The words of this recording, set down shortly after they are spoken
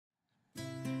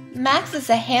Max is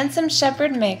a handsome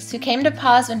shepherd mix who came to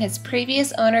PAWS when his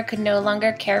previous owner could no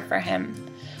longer care for him.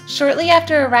 Shortly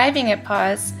after arriving at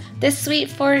PAWS, this sweet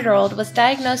 4-year-old was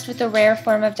diagnosed with a rare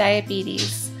form of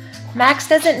diabetes. Max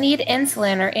doesn't need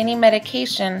insulin or any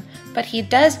medication, but he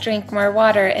does drink more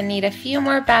water and need a few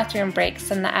more bathroom breaks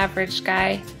than the average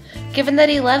guy. Given that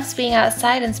he loves being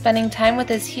outside and spending time with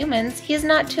his humans, he is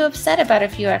not too upset about a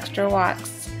few extra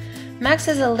walks. Max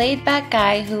is a laid-back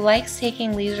guy who likes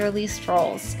taking leisurely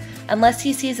strolls. Unless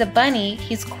he sees a bunny,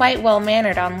 he's quite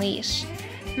well-mannered on leash.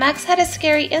 Max had a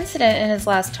scary incident in his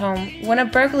last home when a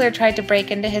burglar tried to break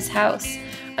into his house.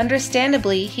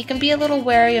 Understandably, he can be a little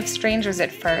wary of strangers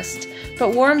at first,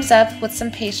 but warms up with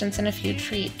some patience and a few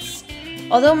treats.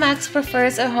 Although Max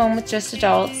prefers a home with just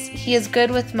adults, he is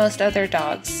good with most other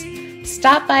dogs.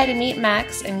 Stop by to meet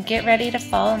Max and get ready to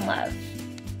fall in love.